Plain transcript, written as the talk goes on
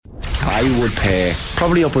I would pay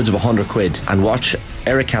probably upwards of £100 and watch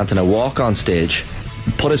Eric Cantona walk on stage,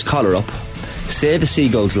 put his collar up, say the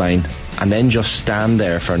Seagulls line, and then just stand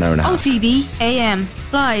there for an hour and a half. OTB AM,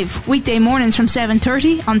 live, weekday mornings from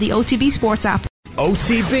 7:30 on the OTB Sports app.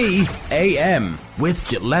 OTB AM with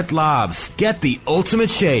Gillette Labs. Get the ultimate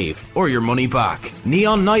shave or your money back.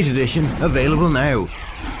 Neon Night Edition available now.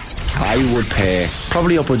 I would pay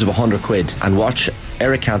probably upwards of £100 and watch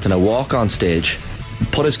Eric Cantona walk on stage,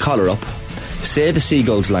 put his collar up, say the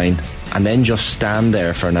Seagulls line, and then just stand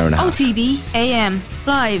there for an hour and a half. OTB AM,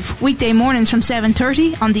 live, weekday mornings from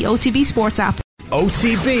 7:30 on the OTB Sports app.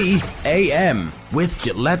 OTB AM with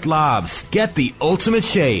Gillette Labs. Get the ultimate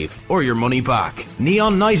shave or your money back.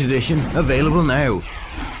 Neon Night Edition available now.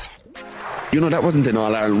 You know, that wasn't an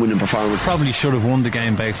All-Ireland winning performance. Probably should have won the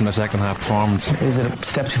game based on their second half performance. Is it a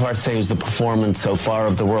step too far to say it was the performance so far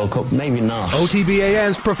of the World Cup? Maybe not.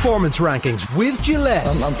 OTB-AM's performance rankings with Gillette.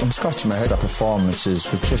 I'm scratching my head. That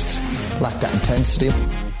performances was just lacked that intensity.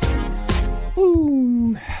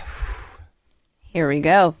 Ooh. Here we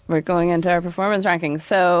go. We're going into our performance rankings.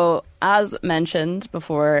 So, as mentioned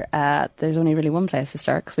before, there's only really one place to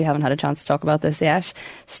start because we haven't had a chance to talk about this yet.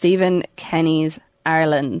 Stephen Kenny's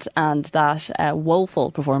Ireland and that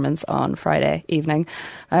woeful performance on Friday evening.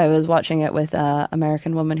 I was watching it with an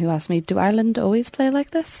American woman who asked me, do Ireland always play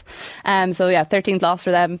like this? 13th loss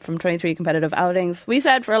for them from 23 competitive outings. We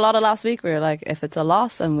said for a lot of last week, we were like, if it's a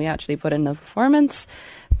loss and we actually put in the performance,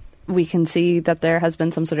 we can see that there has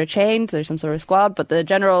been some sort of change, there's some sort of squad, but the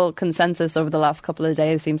general consensus over the last couple of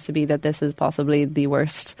days seems to be that this is possibly the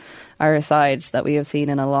worst Irish side that we have seen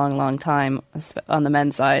in a long, long time on the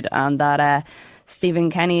men's side, and that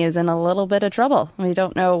Stephen Kenny is in a little bit of trouble. We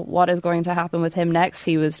don't know what is going to happen with him next.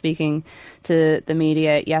 He was speaking to the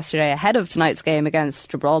media yesterday ahead of tonight's game against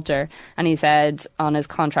Gibraltar, and he said on his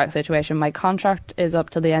contract situation, my contract is up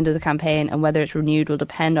to the end of the campaign, and whether it's renewed will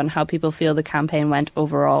depend on how people feel the campaign went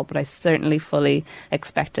overall, but I certainly fully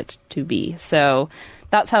expect it to be. So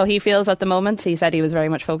that's how he feels at the moment. He said he was very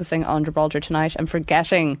much focusing on Gibraltar tonight and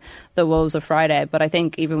forgetting the woes of Friday. But I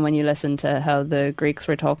think even when you listen to how the Greeks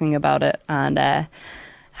were talking about it and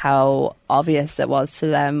how obvious it was to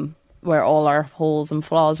them where all our holes and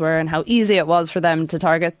flaws were and how easy it was for them to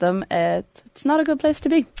target them, it's not a good place to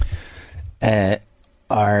be.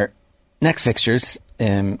 Our next fixtures,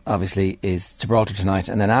 obviously, is Gibraltar tonight.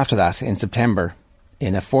 And then after that, in September,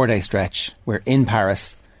 in a 4-day stretch, we're in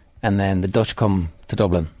Paris, and then the Dutch come to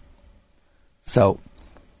Dublin. So,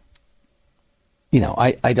 you know,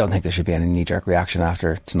 I don't think there should be any knee-jerk reaction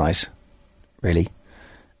after tonight, really.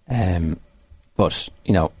 But,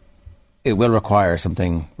 you know, it will require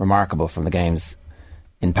something remarkable from the games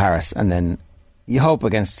in Paris. And then you hope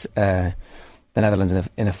against the Netherlands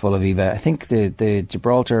in a full Aviva. I think the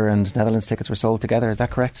Gibraltar and Netherlands tickets were sold together. Is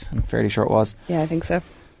that correct? I'm fairly sure it was. Yeah, I think so.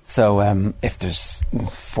 So if there's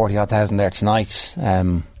 40,000 there tonight,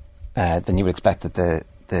 then you would expect that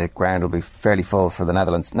the ground will be fairly full for the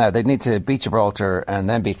Netherlands. Now, they'd need to beat Gibraltar and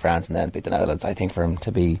then beat France and then beat the Netherlands, I think, for them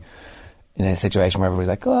to be in a situation where everybody's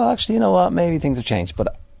like, oh, actually, you know what, maybe things have changed.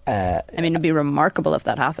 But I mean, it'd be remarkable if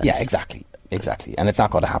that happened. Yeah, exactly. And it's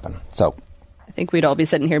not going to happen. So I think we'd all be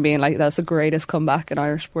sitting here being like, that's the greatest comeback in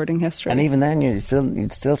Irish sporting history. And even then, you'd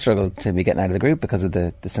still struggle to be getting out of the group because of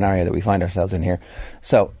the scenario that we find ourselves in here.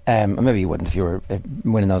 So maybe you wouldn't if you were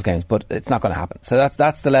winning those games, but it's not going to happen. So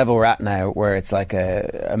that's the level we're at now, where it's like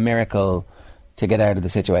a miracle to get out of the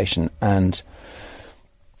situation, and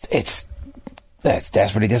it's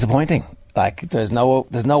desperately disappointing. Like, there's no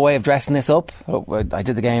way of dressing this up. I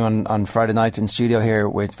did the game on Friday night in studio here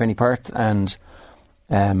with Vinnie Perth, and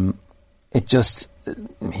he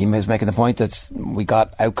was making the point that we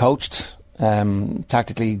got out-coached.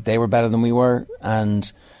 Tactically, they were better than we were, and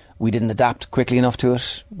we didn't adapt quickly enough to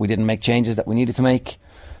it. We didn't make changes that we needed to make.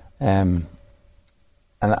 And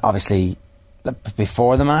obviously,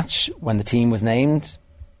 before the match, when the team was named,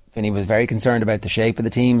 Vinny was very concerned about the shape of the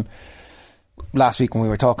team. Last week when we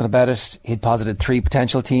were talking about it, he'd posited 3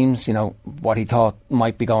 potential teams, you know, what he thought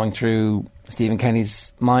might be going through Stephen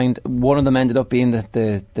Kenny's mind. One of them ended up being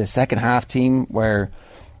the second half team where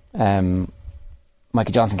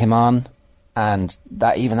Mikey Johnson came on, and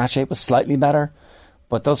that shape was slightly better,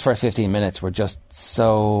 but those first 15 minutes were just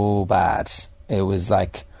so bad. It was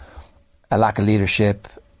like a lack of leadership,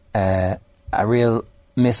 a real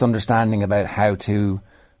misunderstanding about how to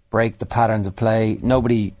break the patterns of play.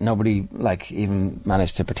 Nobody like even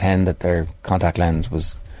managed to pretend that their contact lens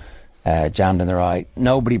was jammed in their eye.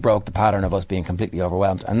 Nobody broke the pattern of us being completely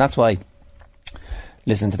overwhelmed, and that's why,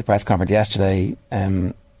 listening to the press conference yesterday,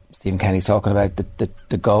 Stephen Kenny's talking about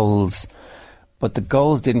the goals, but the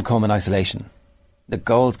goals didn't come in isolation. the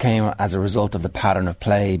goals came as a result of the pattern of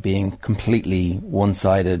play being completely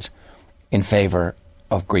one-sided in favour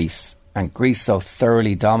of Greece. And Greece so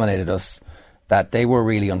thoroughly dominated us that they were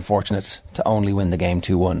really unfortunate to only win the game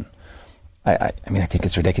 2-1. I mean, I think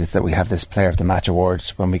it's ridiculous that we have this Player of the Match award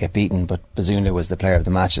when we get beaten, but Bazunu was the Player of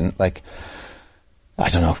the Match, and like, I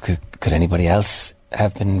don't know, could anybody else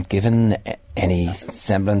have been given any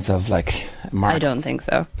semblance of like mark? I don't think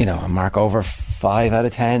so. You know, a mark over 5 out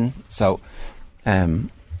of 10. So, and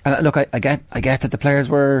look, I get that the players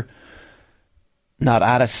were not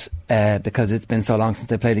at it because it's been so long since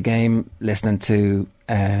they played a game. Listening to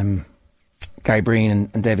Gary Breen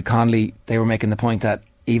and David Connolly, they were making the point that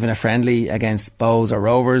even a friendly against Bows or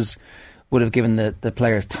Rovers would have given the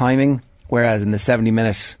players timing, whereas in the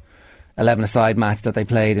 70-minute 11-a-side match that they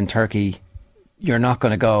played in Turkey, you're not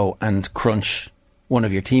going to go and crunch one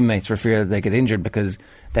of your teammates for fear that they get injured, because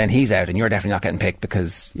then he's out and you're definitely not getting picked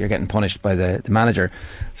because you're getting punished by the manager.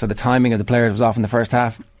 So the timing of the players was off in the first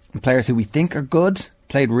half. And players who we think are good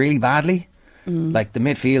played really badly. Like the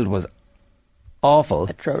midfield was awful,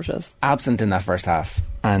 atrocious, absent in that first half.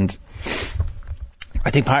 And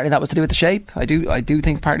I think partly that was to do with the shape. I do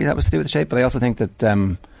think partly that was to do with the shape, but I also think that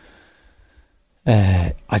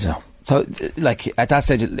I don't know. So, like, at that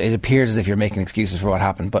stage, it appears as if you're making excuses for what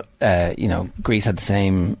happened. But, you know, Greece had the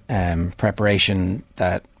same preparation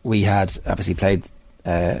that we had. Obviously played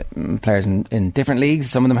players in different leagues.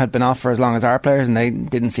 Some of them had been off for as long as our players, and they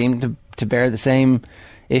didn't seem to bear the same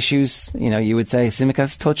issues. You know, you would say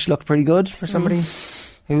Simicas' touch looked pretty good for somebody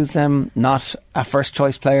who's not a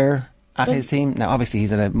first-choice player at his team. Now, obviously,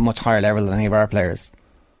 he's at a much higher level than any of our players.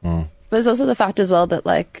 But there's also the fact as well that,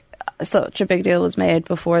 like, such a big deal was made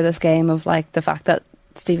before this game of like the fact that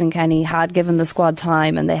Stephen Kenny had given the squad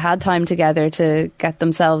time and they had time together to get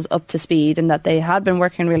themselves up to speed, and that they had been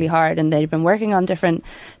working really hard and they'd been working on different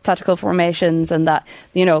tactical formations, and that,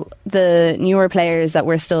 you know, the newer players that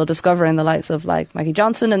we're still discovering, the likes of like Maggie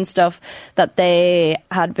Johnson and stuff, that they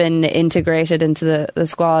had been integrated into the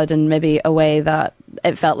squad in maybe a way that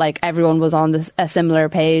it felt like everyone was on a similar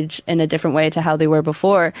page in a different way to how they were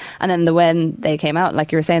before. And then when they came out,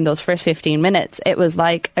 like you were saying, those first 15 minutes, it was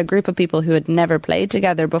like a group of people who had never played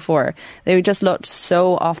together before. They just looked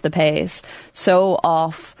so off the pace, so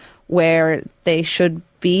off where they should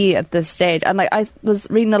be at this stage. And like, I was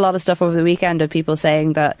reading a lot of stuff over the weekend of people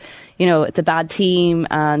saying that, you know, it's a bad team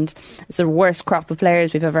and it's the worst crop of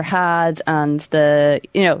players we've ever had, and the,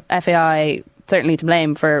 you know, FAI certainly to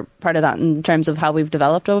blame for part of that in terms of how we've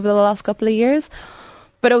developed over the last couple of years.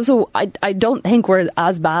 But also, I don't think we're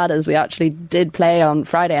as bad as we actually did play on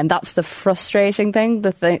Friday, and that's the frustrating thing,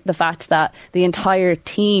 the fact that the entire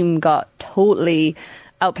team got totally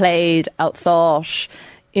outplayed, outthought,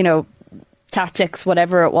 you know, tactics,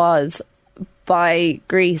 whatever it was, by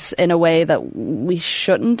Greece in a way that we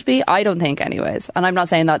shouldn't be, I don't think anyways. And I'm not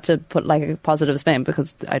saying that to put like a positive spin,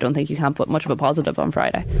 because I don't think you can put much of a positive on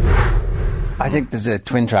Friday. I think there's a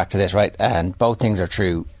twin track to this, right? And both things are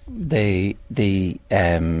true. The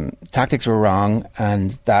tactics were wrong,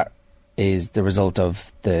 and that is the result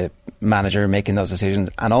of the manager making those decisions.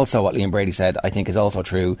 And also what Liam Brady said, I think, is also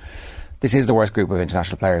true. This is the worst group of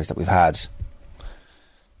international players that we've had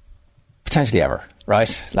potentially ever,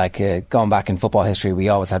 right? Like, going back in football history, we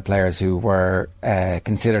always had players who were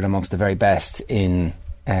considered amongst the very best in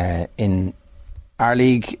our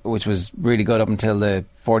league, which was really good up until the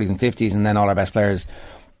 40s and 50s, and then all our best players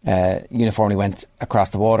uniformly went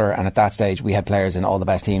across the water, and at that stage we had players in all the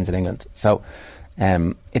best teams in England. So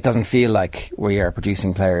it doesn't feel like we are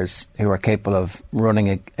producing players who are capable of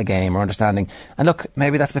running a game or understanding. And look,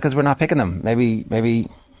 maybe that's because we're not picking them. Maybe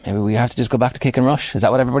we have to just go back to kick and rush. Is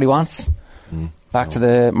that what everybody wants? Back to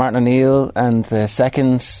the Martin O'Neill and the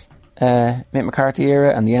second Mick McCarthy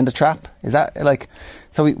era and the end of trap? Is that like...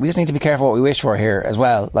 So we just need to be careful what we wish for here as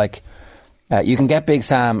well. Like, you can get Big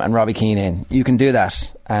Sam and Robbie Keane in. You can do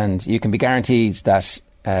that, and you can be guaranteed that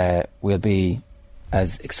we'll be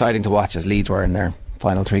as exciting to watch as Leeds were in their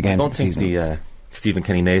final 3 games of the season. I don't think the Stephen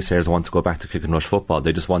Kenny naysayers want to go back to kick and rush football.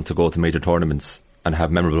 They just want to go to major tournaments and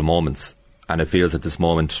have memorable moments. And it feels at this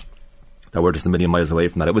moment that we're just a million miles away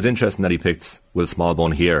from that. It was interesting that he picked Will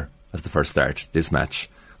Smallbone here as the first start, this match.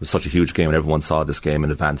 It was such a huge game, and everyone saw this game in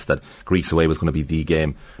advance that Greece away was going to be the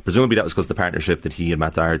game. Presumably that was because of the partnership that he and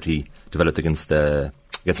Matt Doherty developed against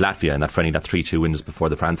Latvia in that friendly, that 3-2 win just before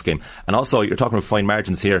the France game. And also, you're talking about fine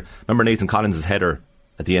margins here. Remember Nathan Collins' header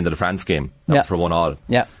at the end of the France game? That was for 1-1.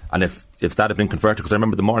 Yeah. And if that had been converted, because I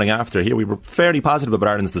remember the morning after here, we were fairly positive about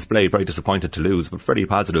Ireland's display, very disappointed to lose, but fairly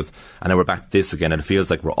positive. And now we're back to this again, and it feels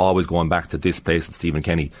like we're always going back to this place with Stephen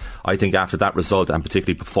Kenny. I think after that result, and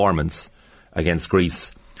particularly performance against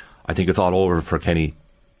Greece, I think it's all over for Kenny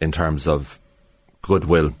in terms of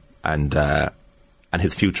goodwill and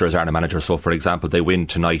his future as Ireland manager. So, for example, they win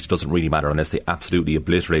tonight, it doesn't really matter unless they absolutely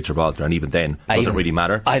obliterate Gibraltar, and even then, it doesn't really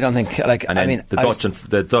matter. I don't think, like, and then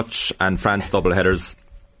the Dutch and France double headers,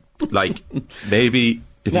 like, maybe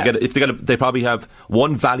if they probably have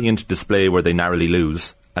one valiant display where they narrowly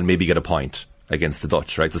lose and maybe get a point against the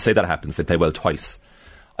Dutch, right? So say that happens, they play well twice.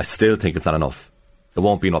 I still think it's not enough. It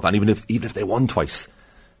won't be enough. And even if they won twice,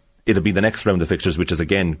 it'll be the next round of fixtures, which is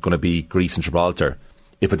again going to be Greece and Gibraltar.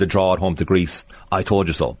 If it's a draw at home to Greece, I told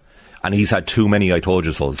you so. And he's had too many I told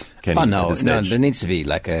you so's, Kenny. Oh, no, there needs to be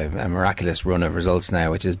like a miraculous run of results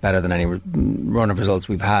now, which is better than any run of results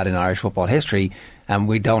we've had in Irish football history, and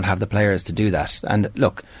we don't have the players to do that. And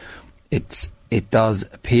look, it does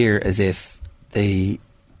appear as if the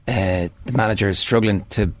manager is struggling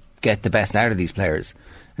to get the best out of these players.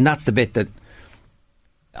 And that's the bit that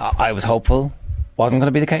I was hopeful wasn't going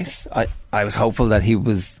to be the case. I was hopeful that he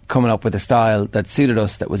was coming up with a style that suited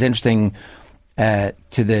us, that was interesting to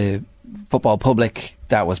the football public,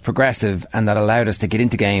 that was progressive, and that allowed us to get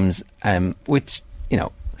into games, which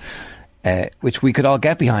we could all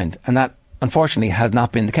get behind. And that, unfortunately, has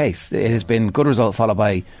not been the case. It has been good result followed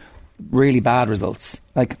by really bad results.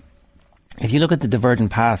 Like, if you look at the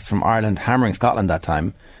divergent path from Ireland hammering Scotland that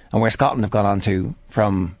time, and where Scotland have gone on to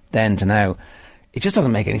from then to now, it just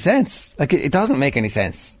doesn't make any sense. Like, it doesn't make any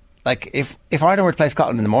sense. Like, if Ireland were to play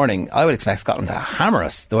Scotland in the morning, I would expect Scotland to hammer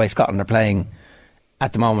us the way Scotland are playing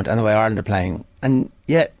at the moment and the way Ireland are playing. And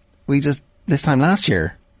yet, we just, this time last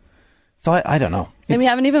year. So I don't know. And we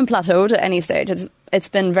haven't even plateaued at any stage. It's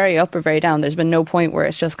been very up or very down. There's been no point where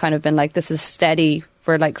it's just kind of been like, this is steady.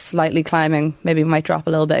 We're like slightly climbing. Maybe we might drop a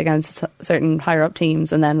little bit against certain higher up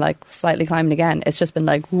teams and then like slightly climbing again. It's just been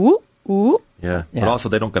like, whoop, whoop. Yeah. But also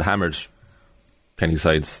they don't get hammered, Kenny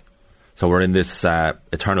sides. So we're in this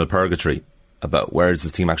eternal purgatory about where is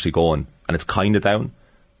this team actually going, and it's kind of down.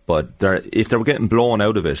 But if they were getting blown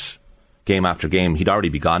out of it game after game, he'd already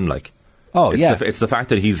be gone. Like, it's the fact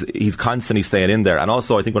that he's constantly staying in there, and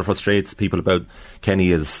also I think what frustrates people about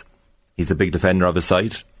Kenny is he's a big defender of his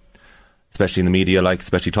side, especially in the media, like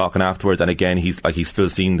especially talking afterwards. And again, he's still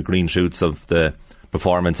seeing the green shoots of the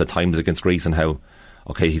performance at times against Greece and how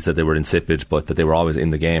he said they were insipid, but that they were always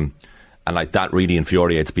in the game, and like that really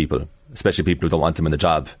infuriates people. Especially people who don't want him in the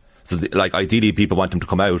job. So, ideally, people want him to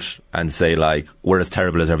come out and say, like, we're as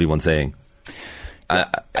terrible as everyone's saying.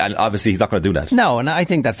 And obviously, he's not going to do that. No, and I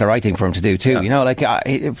think that's the right thing for him to do, too. Yeah. You know,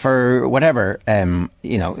 like, for whatever,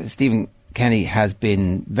 Stephen Kenny has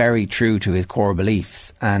been very true to his core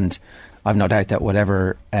beliefs. And I've no doubt that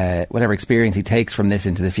whatever experience he takes from this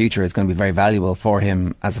into the future is going to be very valuable for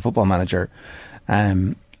him as a football manager.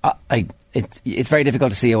 It's very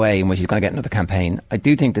difficult to see a way in which he's going to get another campaign. I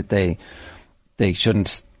do think that they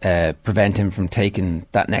shouldn't prevent him from taking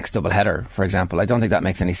that next double header, for example. I don't think that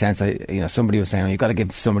makes any sense. Somebody was saying, you've got to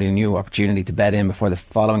give somebody a new opportunity to bed in before the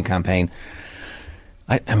following campaign.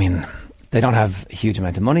 I mean, they don't have a huge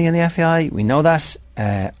amount of money in the FAI. We know that.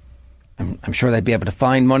 I'm sure they'd be able to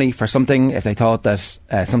find money for something if they thought that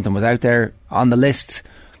something was out there on the list.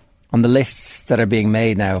 On the lists that are being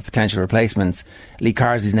made now of potential replacements, Lee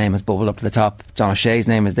Carsley's name has bubbled up to the top. John O'Shea's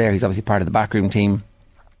name is there. He's obviously part of the backroom team.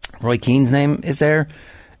 Roy Keane's name is there.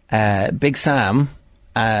 Big Sam,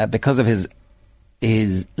 because of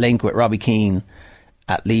his link with Robbie Keane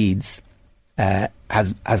at Leeds,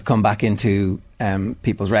 has come back into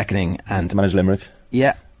people's reckoning. And to manage Limerick.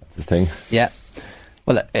 Yeah. That's his thing. Yeah.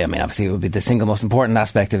 Well, I mean, obviously it would be the single most important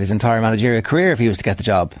aspect of his entire managerial career if he was to get the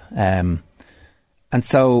job. And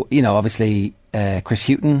so, obviously, Chris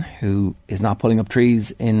Hughton, who is not pulling up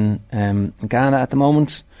trees in Ghana at the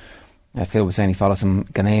moment. Phil was saying he follows some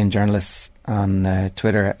Ghanaian journalists on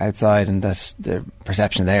Twitter outside, and that the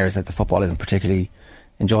perception there is that the football isn't particularly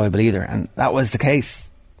enjoyable either. And that was the case.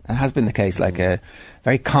 It has been the case. Like, a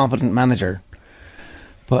very competent manager.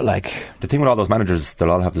 But, like, the thing with all those managers,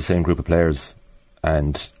 they'll all have the same group of players.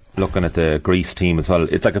 And looking at the Greece team as well,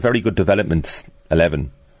 it's like a very good development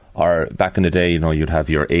 11. Or back in the day, you'd have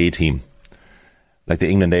your A team, like the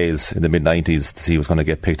England A's in the mid-90s, to see who's going to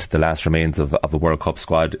get picked, the last remains of a World Cup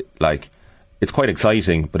squad. Like, it's quite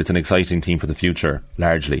exciting, but it's an exciting team for the future,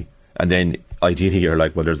 largely. And then, ideally, you're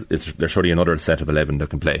like, well, there's surely another set of 11 that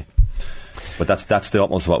can play. But that's the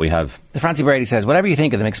utmost of what we have. The Francie Brady says, whatever you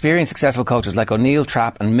think of them, experienced, successful coaches like O'Neill,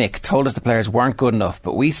 Trapp and Mick told us the players weren't good enough,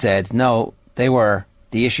 but we said, no, they were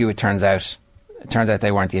the issue. It turns out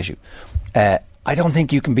they weren't the issue. I don't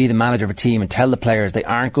think you can be the manager of a team and tell the players they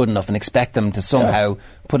aren't good enough and expect them to somehow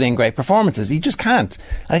put in great performances. You just can't.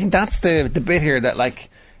 And I think that's the bit here that, like,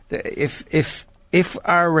 if if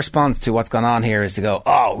our response to what's gone on here is to go,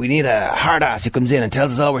 oh, we need a hard ass who comes in and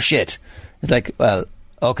tells us all we're shit, it's like, well,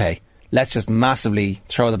 okay, let's just massively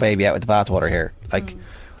throw the baby out with the bathwater here. Like,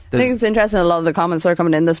 I think it's interesting, a lot of the comments that are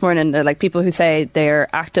coming in this morning, they're like people who say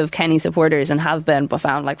they're active Kenny supporters and have been, but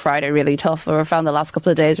found like Friday really tough, or found the last couple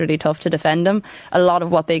of days really tough to defend him. A lot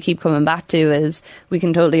of what they keep coming back to is, we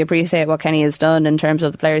can totally appreciate what Kenny has done in terms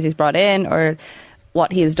of the players he's brought in, or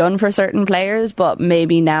what he has done for certain players, but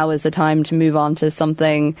maybe now is the time to move on to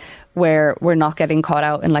something where we're not getting caught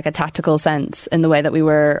out in like a tactical sense in the way that we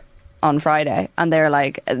were on Friday. And they're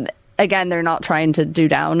like, again, they're not trying to do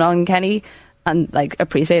down on Kenny and like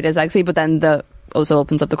appreciate his legacy, but then also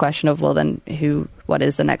opens up the question of, well, then what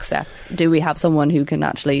is the next step? Do we have someone who can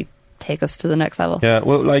actually take us to the next level? Yeah,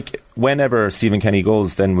 well, like, whenever Stephen Kenny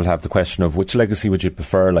goes, then we'll have the question of which legacy would you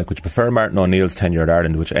prefer? Like, would you prefer Martin O'Neill's tenure at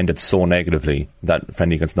Ireland, which ended so negatively, that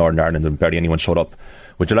friendly against Northern Ireland and barely anyone showed up?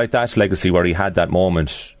 Would you like that legacy where he had that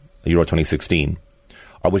moment, Euro 2016?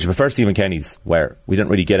 Or would you prefer Stephen Kenny's, where we didn't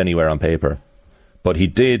really get anywhere on paper, but he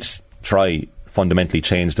did try fundamentally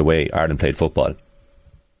change the way Ireland played football?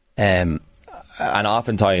 And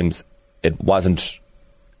oftentimes it wasn't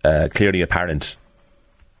clearly apparent.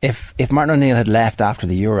 If Martin O'Neill had left after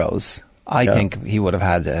the Euros, I think he would have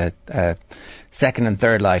had a second and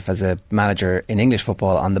third life as a manager in English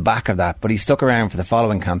football on the back of that. But he stuck around for the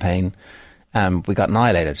following campaign. We got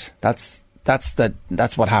annihilated. That's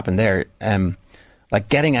what happened there. Like,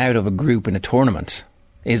 getting out of a group in a tournament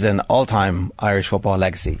is an all-time Irish football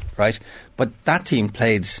legacy, right? But that team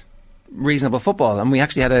played reasonable football, and we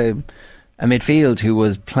actually had a midfield who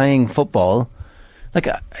was playing football. Like,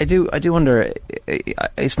 I do wonder,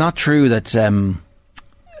 it's not true that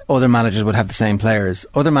other managers would have the same players.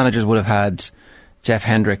 Other managers would have had Jeff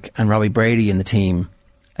Hendrick and Robbie Brady in the team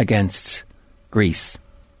against Greece.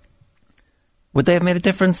 Would they have made a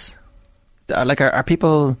difference? Like, are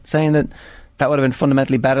people saying that would have been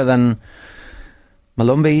fundamentally better than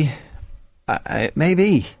Malumbi?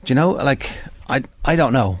 Maybe. Do you know? Like, I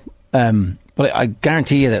don't know. But I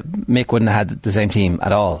guarantee you that Mick wouldn't have had the same team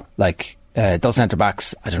at all. Like, those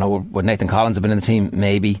centre-backs, I don't know, would Nathan Collins have been in the team?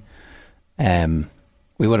 Maybe.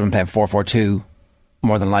 We would have been playing 4-4-2,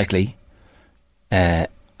 more than likely. And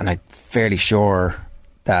I'm fairly sure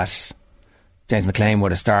that James McLean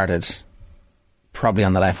would have started probably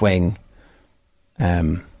on the left wing. I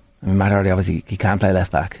mean, Matt Hardy, obviously, he can play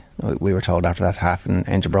left back. We were told after that half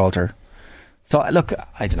in Gibraltar. So, look,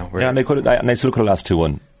 I don't know. And they still could have lost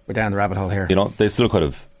 2-1. We're down the rabbit hole here. You know, they still could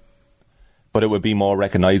have. But it would be more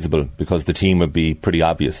recognisable because the team would be pretty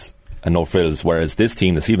obvious and no frills. Whereas this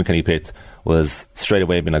team, the Stephen Kenny picked, was straight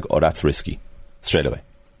away being like, oh, that's risky. Straight away.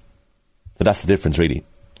 So that's the difference, really.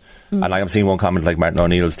 And like, I'm seeing one comment like Martin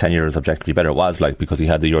O'Neill's tenure is objectively better. It was like, because he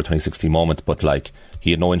had the Euro 2016 moment, but like,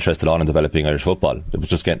 he had no interest at all in developing Irish football. It was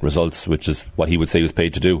just getting results, which is what he would say he was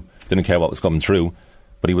paid to do. Didn't care what was coming through,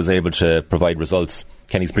 but he was able to provide results.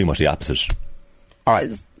 Kenny's pretty much the opposite. All right.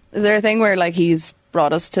 Is there a thing where like he's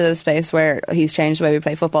brought us to a space where he's changed the way we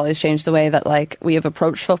play football, he's changed the way that like we have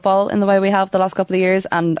approached football in the way we have the last couple of years,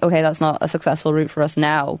 and okay, that's not a successful route for us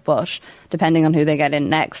now, but depending on who they get in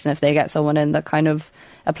next, and if they get someone in that kind of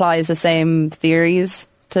applies the same theories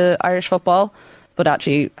to Irish football but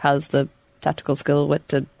actually has the tactical skill with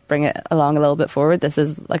to bring it along a little bit forward, this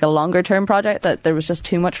is like a longer term project that there was just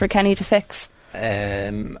too much for Kenny to fix.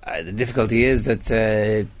 The difficulty is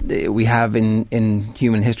that we have in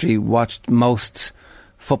human history watched most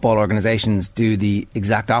football organisations do the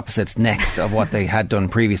exact opposite next of what they had done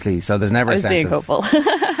previously, so there's never a sense of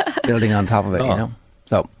building on top of it, you know.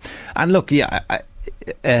 So, and look,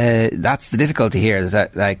 that's the difficulty here, is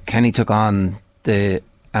that like Kenny took on the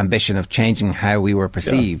ambition of changing how we were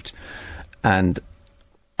perceived, and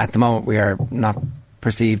at the moment we are not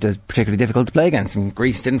perceived as particularly difficult to play against, and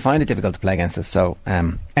Greece didn't find it difficult to play against us. So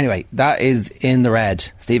anyway, that is in the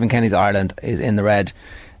red. Stephen Kenny's Ireland is in the red,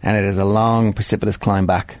 and it is a long precipitous climb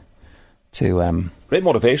back to great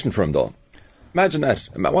motivation for him, though. Imagine that.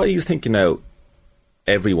 What he's thinking now,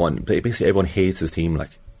 basically everyone hates his team. Like,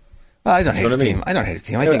 well, I don't hate his team. I don't hate his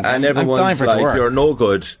team. I think and everyone's I'm dying for it to work. You're no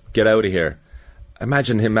good, get out of here.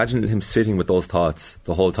 Imagine him sitting with those thoughts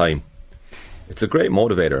the whole time. It's a great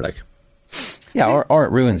motivator, like. Yeah, or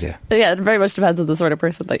it ruins you. Yeah, it very much depends on the sort of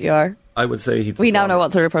person that you are. I would say we now know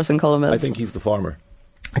what sort of person Colm is. I think he's the former.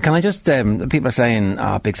 Can I just, people are saying,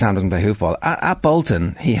 Big Sam doesn't play hoofball. At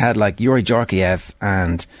Bolton, he had like Yuri Georgiev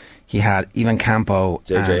and he had Ivan Campo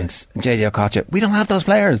and JJ Okocha. We don't have those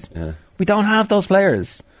players. Yeah. We don't have those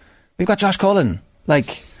players. We've got Josh Cullen.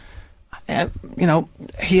 Like, you know,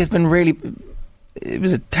 he has been really... It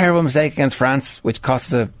was a terrible mistake against France, which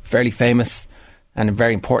cost us a fairly famous and a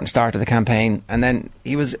very important start of the campaign. And then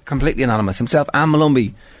he was completely anonymous. Himself and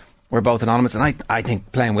Malumbi were both anonymous. And I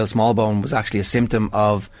think playing Will Smallbone was actually a symptom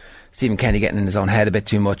of Stephen Kenny getting in his own head a bit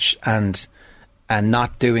too much and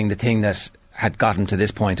not doing the thing that had got him to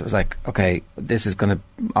this point. It was like, okay, this is going to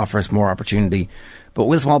offer us more opportunity. But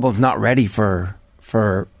Will Smallbone's not ready for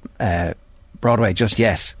Broadway just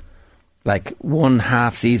yet. Like, 1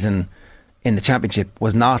 half season in the Championship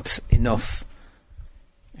was not enough.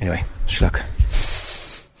 Anyway, look,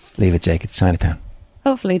 leave it, Jake. It's Chinatown.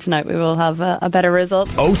 Hopefully tonight we will have a better result.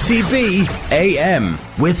 OTB AM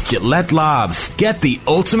with Gillette Labs. Get the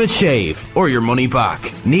ultimate shave or your money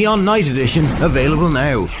back. Neon Night Edition available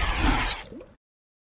now.